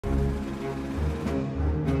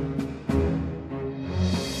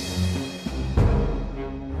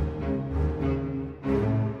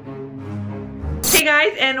Hey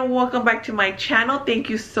guys, and welcome back to my channel. Thank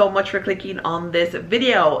you so much for clicking on this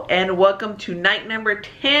video, and welcome to night number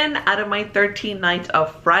 10 out of my 13 nights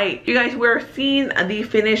of fright. You guys, we're seeing the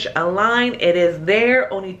finish line. It is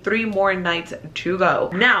there, only 3 more nights to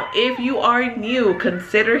go. Now, if you are new,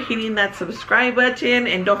 consider hitting that subscribe button,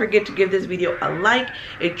 and don't forget to give this video a like.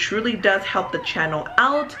 It truly does help the channel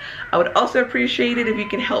out. I would also appreciate it if you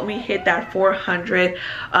can help me hit that 400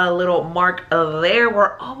 little mark there.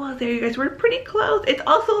 We're almost there, you guys. We're pretty close. It's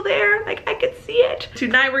also there, like I can see it.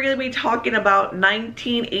 Tonight we're gonna be talking about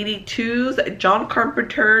 1982's John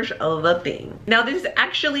Carpenter's The Thing. Now this is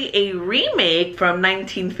actually a remake from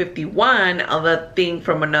 1951 of The Thing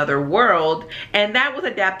from Another World, and that was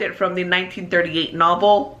adapted from the 1938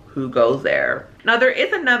 novel Who Goes There. Now there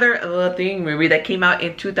is another The Thing movie that came out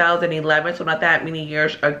in 2011, so not that many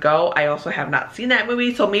years ago. I also have not seen that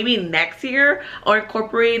movie, so maybe next year I'll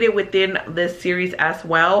incorporate it within this series as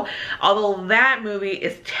well. Although that movie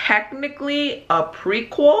is technically a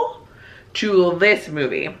prequel to this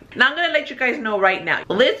movie. Now I'm gonna let you guys know right now,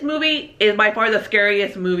 this movie is by far the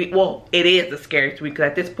scariest movie. Well, it is the scariest movie because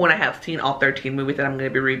at this point I have seen all 13 movies that I'm gonna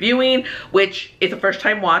be reviewing, which is a first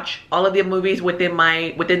time watch. All of the movies within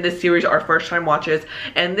this series are first time watches,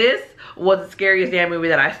 and this was the scariest damn movie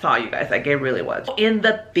that I saw, you guys. Like, it really was. In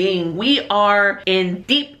The Thing, we are in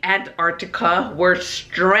deep Antarctica. We're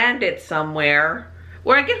stranded somewhere.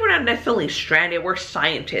 Well, I guess we're not necessarily stranded. We're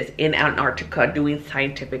scientists in Antarctica doing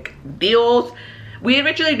scientific deals. We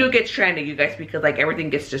eventually do get stranded, you guys, because like everything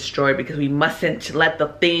gets destroyed because we mustn't let the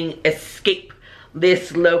thing escape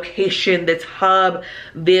this location, this hub,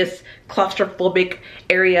 this claustrophobic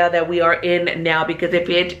area that we are in now, because if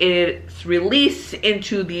it is released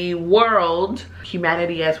into the world,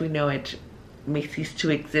 humanity as we know it may cease to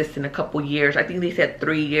exist in a couple years. I think they said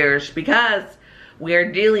 3 years, because we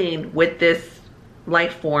are dealing with this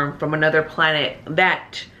life form from another planet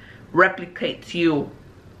that replicates you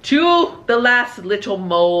to the last little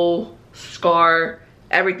mole, scar,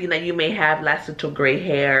 everything that you may have, last little gray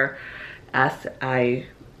hair, as I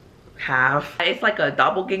have. It's like a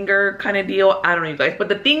doppelganger kind of deal. I don't know, you guys. But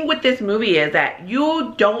the thing with this movie is that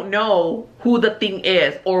you don't know who the thing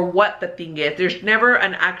is or what the thing is. There's never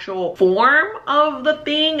an actual form of the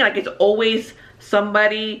thing. Like, it's always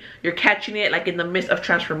somebody, you're catching it like in the midst of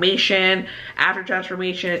transformation. After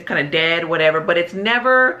transformation, it's kind of dead, whatever, but it's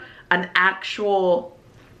never an actual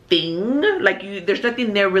thing. Like, there's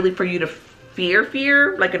nothing there really for you to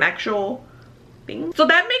fear like an actual thing. So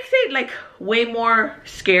that makes it like way more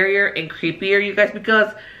scarier and creepier, you guys,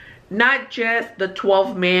 because not just the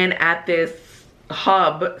 12 men at this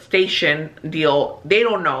hub station deal, they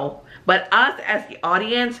don't know, but us as the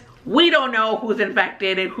audience, we don't know who's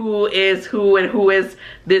infected and who is who, and who is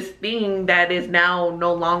this thing that is now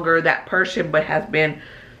no longer that person but has been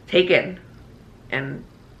taken and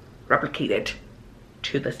replicated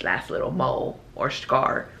to this last little mole or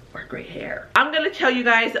scar or gray hair. I'm gonna tell you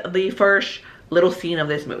guys the first little scene of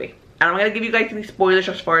this movie. And I'm gonna give you guys any spoilers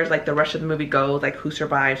as far as like the rest of the movie goes, like who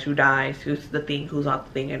survives, who dies, who's the thing, who's not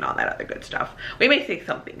the thing, and all that other good stuff. We may say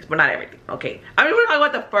some things, but not everything, okay? I'm just gonna talk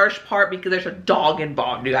about the first part because there's a dog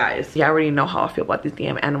involved, you guys. Yeah, I already know how I feel about these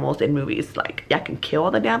damn animals in movies. Like, y'all can kill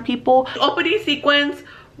all the damn people. Opening sequence,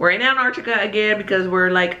 we're in Antarctica again because we're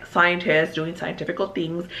like scientists doing scientific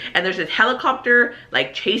things, and there's this helicopter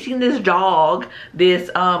like chasing this dog, this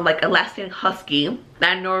like Alaskan husky.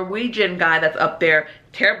 That Norwegian guy that's up there,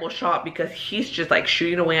 terrible shot because he's just like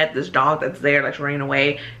shooting away at this dog that's there, like running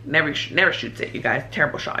away. Never shoots it, you guys.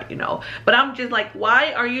 Terrible shot, you know. But I'm just like,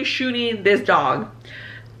 why are you shooting this dog?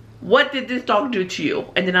 What did this dog do to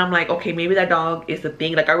you? And then I'm like, okay, maybe that dog is the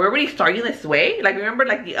thing. Like, are we already starting this way? Like, remember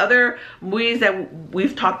like the other movies that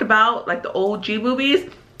we've talked about, like the OG movies,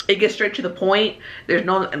 it gets straight to the point. There's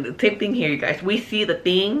no, and the same thing here, you guys. We see the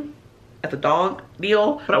thing as a dog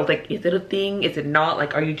deal, but I was like, is it a thing? Is it not?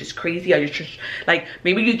 Like, are you just crazy? Are you just like,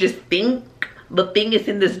 maybe you just think the thing is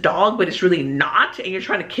in this dog, but it's really not, and you're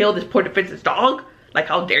trying to kill this poor defenseless dog? Like,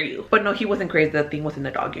 how dare you? But no, he wasn't crazy. The thing was in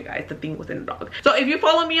the dog, you guys. The thing was in the dog. So if you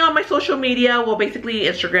follow me on my social media, well, basically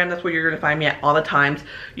Instagram, that's where you're gonna find me at all the times.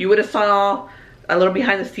 You would have saw a little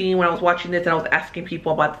behind the scene when I was watching this, and I was asking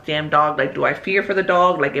people about the damn dog. Like, do I fear for the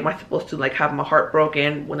dog? Like, am I supposed to like have my heart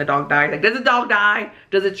broken when the dog dies? Like, does the dog die?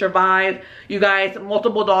 Does it survive? You guys,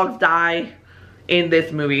 multiple dogs die in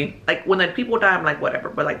this movie. Like, when the people die, I'm like, whatever.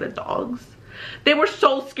 But like the dogs, they were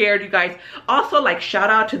so scared, you guys. Also, like, shout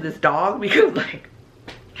out to this dog, because like,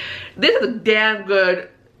 this is a damn good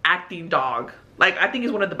acting dog. Like, I think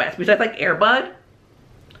it's one of the best, besides like Air Bud,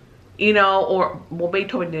 you know, or well,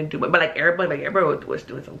 Beethoven didn't do it, but like Air Bud was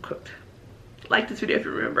doing some cooked like this video if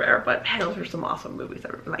you remember. But man, those are some awesome movies.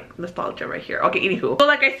 I like nostalgia right here. Okay, anywho. So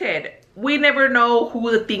like I said, we never know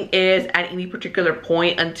who the thing is at any particular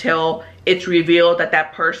point until it's revealed that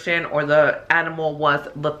that person or the animal was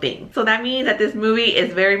the thing. So that means that this movie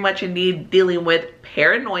is very much indeed dealing with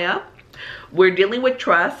paranoia. We're dealing with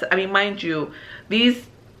trust. I mean, mind you, these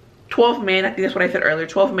 12 men, I think that's what I said earlier,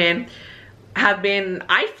 12 men have been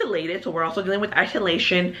isolated. So we're also dealing with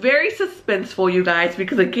isolation. Very suspenseful, you guys,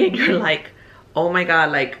 because again, you're like, oh my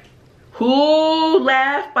God, like who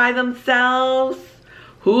left by themselves?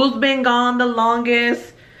 Who's been gone the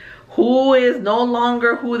longest? Who is no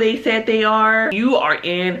longer who they said they are? You are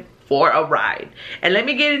in for a ride. And let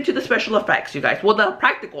me get into the special effects, you guys. Well, the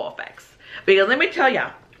practical effects. Because let me tell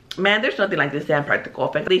ya, man, there's nothing like this damn practical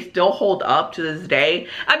effects. They still hold up to this day.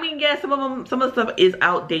 I mean, yeah, some of the stuff is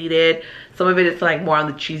outdated. Some of it is like more on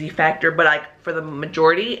the cheesy factor, but like for the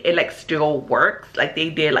majority, it like still works. Like they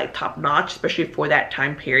did like top notch, especially for that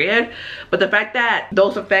time period. But the fact that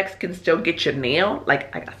those effects can still get you nailed,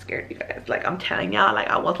 like I got scared, you guys. Like I'm telling y'all, like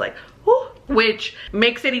I was like, whoo. Which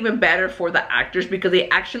makes it even better for the actors because they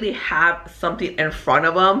actually have something in front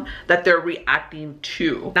of them that they're reacting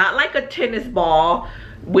to. Not like a tennis ball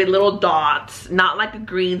with little dots, not like a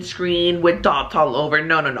green screen with dots all over.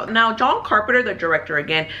 No, no, no. Now, John Carpenter, the director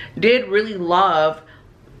again, did really love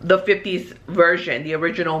the 50s version, the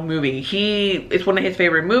original movie. It's one of his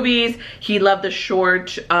favorite movies. He loved the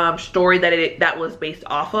short story that was based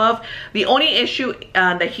off of. The only issue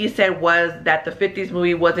that he said was that the 50s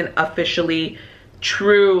movie wasn't officially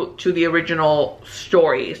true to the original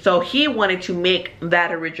story. So he wanted to make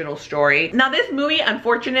that original story. Now this movie,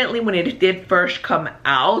 unfortunately, when it did first come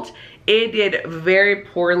out, it did very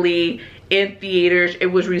poorly in theaters. It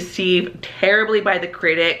was received terribly by the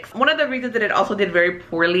critics. One of the reasons that it also did very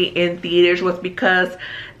poorly in theaters was because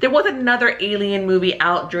there was another Alien movie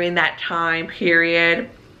out during that time period.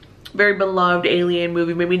 Very beloved Alien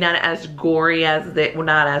movie, maybe not as gory as well,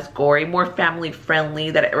 not as gory, more family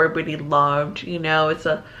friendly, that everybody loved. You know, it's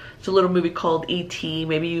a little movie called E.T.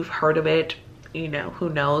 Maybe you've heard of it. You know, who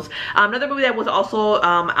knows. Another movie that was also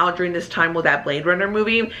out during this time was that Blade Runner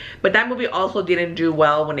movie, but that movie also didn't do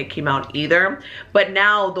well when it came out either. But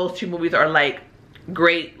now those two movies are like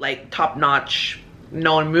great, like top-notch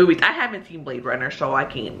known movies. I haven't seen Blade Runner, so I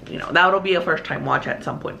can, you know, that'll be a first time watch at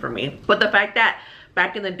some point for me. But the fact that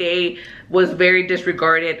back in the day was very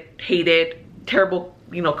disregarded, hated, terrible,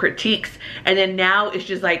 you know, critiques, and then now it's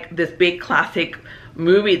just like this big classic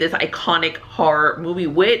movie, this iconic horror movie,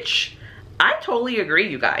 which I totally agree,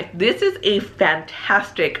 you guys. This is a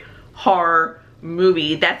fantastic horror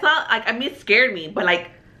movie. That's not like, I mean, it scared me, but like,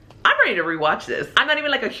 I'm ready to rewatch this. I'm not even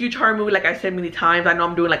like a huge horror movie, like I said many times. I know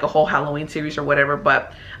I'm doing like a whole Halloween series or whatever,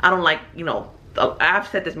 but I don't like, you know, I've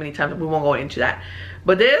said this many times, we won't go into that.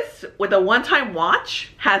 But this, with a one-time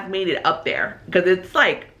watch, has made it up there because it's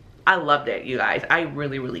like, I loved it, you guys. I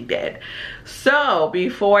really, really did. So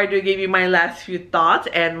before I do give you my last few thoughts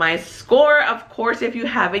and my score, of course, if you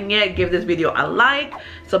haven't yet, give this video a like,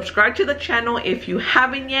 subscribe to the channel if you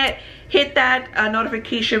haven't yet, hit that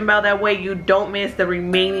notification bell, that way you don't miss the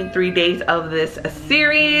remaining 3 days of this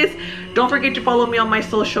series. Don't forget to follow me on my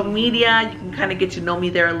social media. You can kind of get to know me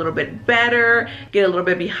there a little bit better, get a little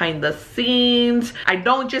bit behind the scenes. I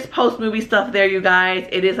don't just post movie stuff there, you guys.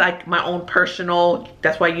 It is like my own personal,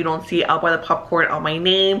 that's why you don't see Out by the Popcorn on my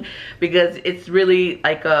name, because it's really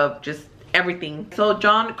like just everything. So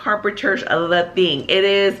John Carpenter's The Thing. It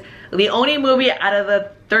is the only movie out of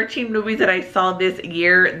the 13 movies that I saw this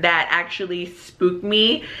year that actually spooked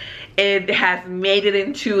me. It has made it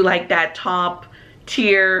into like that top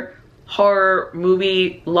tier horror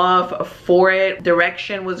movie love for it.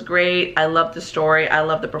 Direction was great. I love the story. I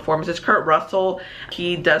love the performances. Kurt Russell,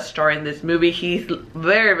 he does star in this movie. He's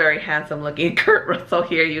very, very handsome looking. Kurt Russell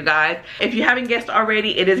here, you guys. If you haven't guessed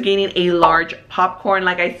already, it is gaining a large popcorn.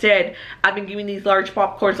 Like I said, I've been giving these large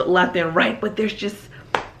popcorns left and right, but there's just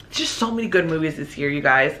so many good movies this year, you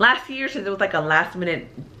guys. Last year, since it was like a last minute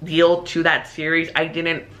deal to that series, I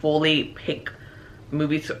didn't fully pick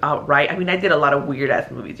movies outright. I mean, I did a lot of weird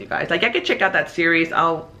ass movies, you guys. Like, I could check out that series.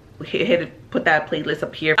 I'll put that playlist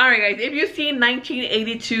up here. All right, guys, if you've seen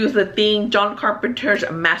 1982's The Thing, John Carpenter's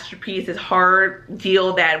masterpiece, his horror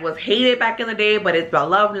deal that was hated back in the day, but it's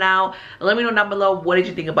beloved now, let me know down below, what did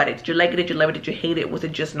you think about it? Did you like it? Did you love it? Did you hate it? Was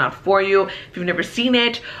it just not for you? If you've never seen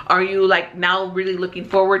it, are you like now really looking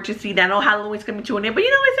forward to see that? I know Halloween's coming to an end, but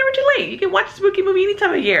you know, it's never too late. You can watch a spooky movie any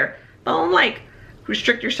time of year. Don't like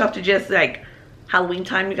restrict yourself to just like Halloween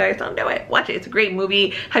time, you guys. Don't do it. Watch it. It's a great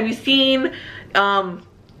movie. Have you seen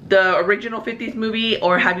the original 50s movie,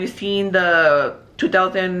 or have you seen the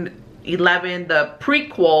 2000 11, the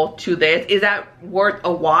prequel to this. Is that worth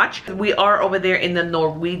a watch? We are over there in the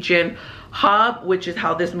Norwegian hub, which is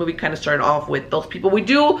how this movie kind of started off with those people. We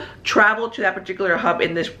do travel to that particular hub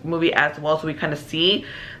in this movie as well, so we kind of see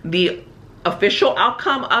the official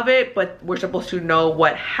outcome of it, but we're supposed to know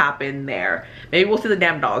what happened there. Maybe we'll see the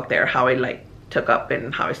damn dog there, how it like took up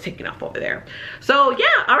and how it's taking off over there. So yeah,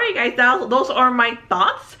 all right guys, those are my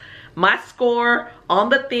thoughts, my score on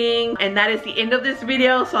the thing, and that is the end of this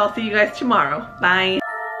video. So I'll see you guys tomorrow. Bye.